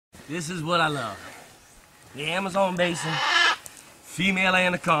This is what I love. The Amazon basin, female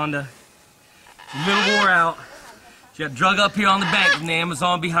anaconda. She's a little wore out. She got drug up here on the bank from the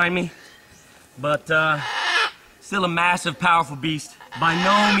Amazon behind me. But still a massive, powerful beast. By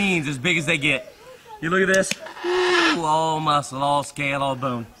no means as big as they get. You look at this. Ooh, all muscle, all scale, all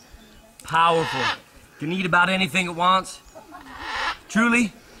bone. Powerful. Can eat about anything it wants.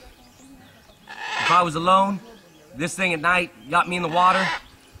 Truly, if I was alone, this thing at night got me in the water,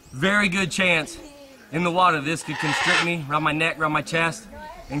 very good chance in the water this could constrict me around my neck, around my chest,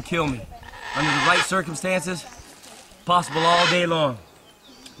 and kill me. Under the right circumstances, possible all day long.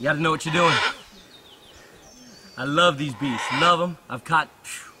 You gotta know what you're doing. I love these beasts, love them. I've caught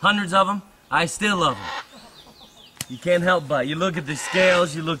hundreds of them. I still love them. You can't help but. You look at the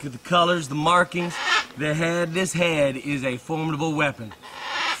scales, you look at the colors, the markings, the head. This head is a formidable weapon.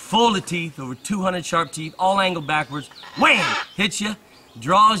 Full of teeth, over 200 sharp teeth, all angled backwards. Wham! Hits you,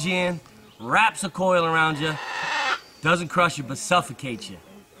 draws you in, wraps a coil around you, doesn't crush you but suffocates you.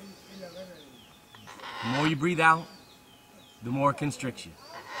 The more you breathe out, the more it constricts you.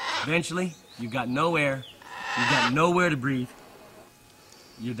 Eventually, you've got no air, you've got nowhere to breathe,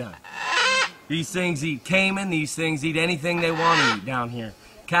 you're done. These things eat caiman, these things eat anything they want to eat down here.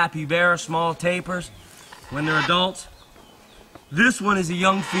 Capybara, small tapirs, when they're adults. This one is a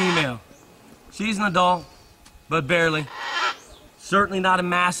young female. She's an adult, but barely. Certainly not a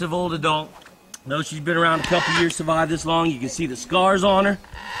massive old adult. Though she's been around a couple years, survived this long. You can see the scars on her.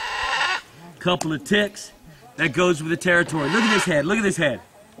 Couple of ticks. That goes with the territory. Look at this head, look at this head.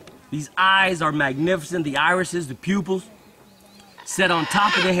 These eyes are magnificent, the irises, the pupils, set on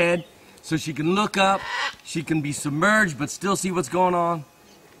top of the head so she can look up, she can be submerged but still see what's going on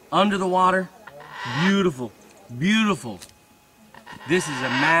under the water. Beautiful, beautiful. This is a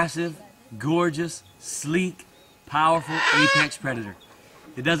massive, gorgeous, sleek, powerful apex predator.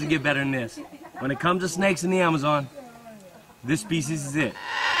 It doesn't get better than this. When it comes to snakes in the Amazon, this species is it.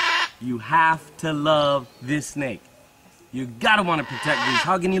 You have to love this snake. You gotta want to protect these.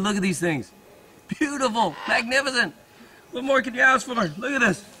 How can you look at these things? Beautiful, magnificent. What more can you ask for? Look at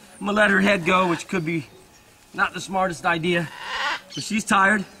this. I'm gonna let her head go, which could be not the smartest idea. But she's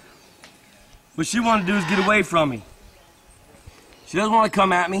tired. What she wanted to do is get away from me. She doesn't want to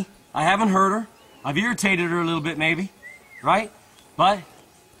come at me. I haven't hurt her. I've irritated her a little bit maybe, right? But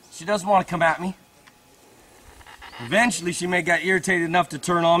she doesn't want to come at me. Eventually she may get irritated enough to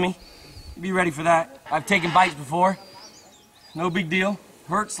turn on me. Be ready for that. I've taken bites before. No big deal.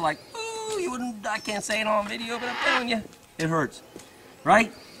 Hurts like, ooh, you wouldn't, I can't say it on video, but I'm telling you, it hurts.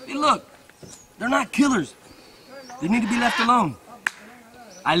 Right? Hey, look, they're not killers. They need to be left alone.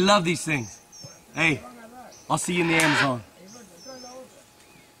 I love these things. Hey, I'll see you in the Amazon.